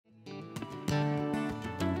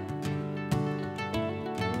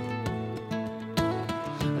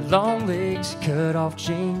long legs, cut off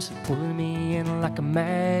jeans, pulling me in like a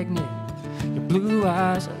magnet. Your blue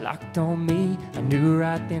eyes are locked on me. I knew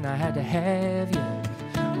right then I had to have you.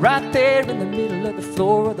 Right there in the middle of the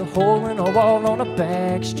floor of the hole in a wall on a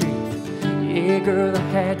back street. Yeah, girl, I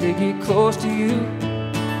had to get close to you.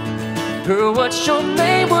 Girl, what's your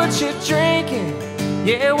name? What you drinking?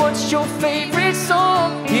 Yeah, what's your favorite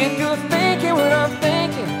song? If you're thinking what I'm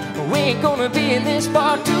thinking, we ain't gonna be in this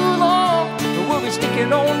bar too long. We'll be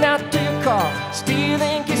sticking on out to your car,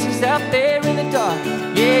 stealing kisses out there in the dark.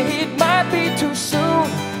 Yeah, it might be too soon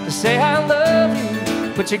to say I love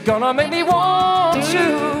you, but you're gonna make me want to.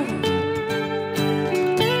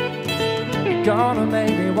 You're gonna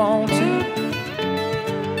make me want to.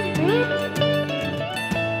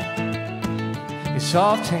 Your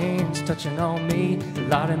soft hands touching on me,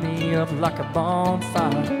 lighting me up like a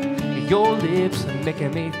bonfire. Your lips are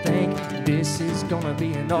making me think this is gonna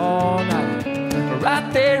be an all-night.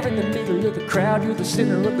 Right there in the middle of the crowd, you're the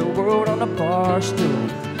center of the world on a bar stool.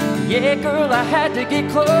 Yeah, girl, I had to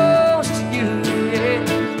get close to you, yeah.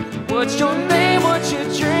 What's your name? What you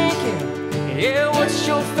drinking? Yeah, what's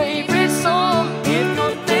your favorite song? If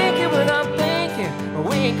you're thinking what I'm thinking,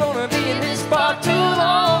 we ain't gonna be in this bar too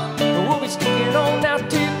long. We'll be sticking on out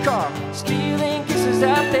to your car, stealing kisses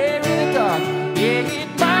out there in the dark. Yeah,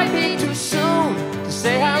 it might be too soon to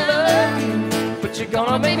say I love you, but you're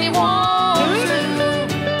gonna make me want to.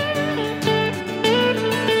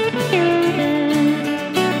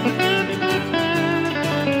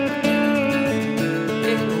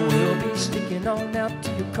 Yeah, we'll be sticking on out to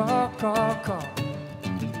your car.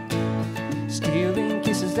 Stealing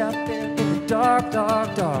kisses out there in the dark.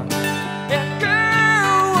 Yeah,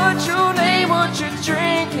 girl, what's your name? What you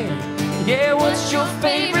drinking? Yeah, what's your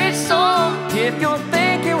favorite song? If you're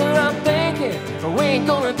thinking what I'm thinking, we ain't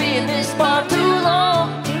gonna be in this bar too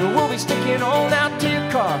long. We'll be sticking on out to your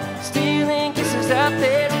car, stealing kisses out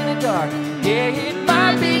there in the dark. Yeah, it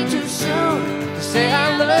might be too soon to say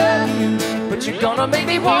I love you, but you're gonna make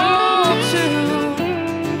me want to.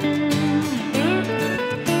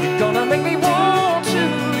 You're gonna make me want to,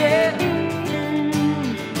 yeah.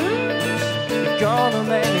 You're gonna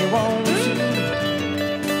make me want to.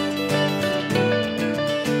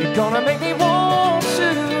 You're gonna make me want to,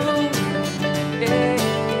 yeah.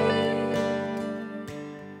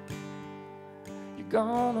 You're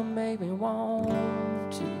gonna make me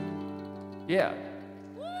want to. Yeah.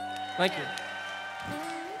 Thank you.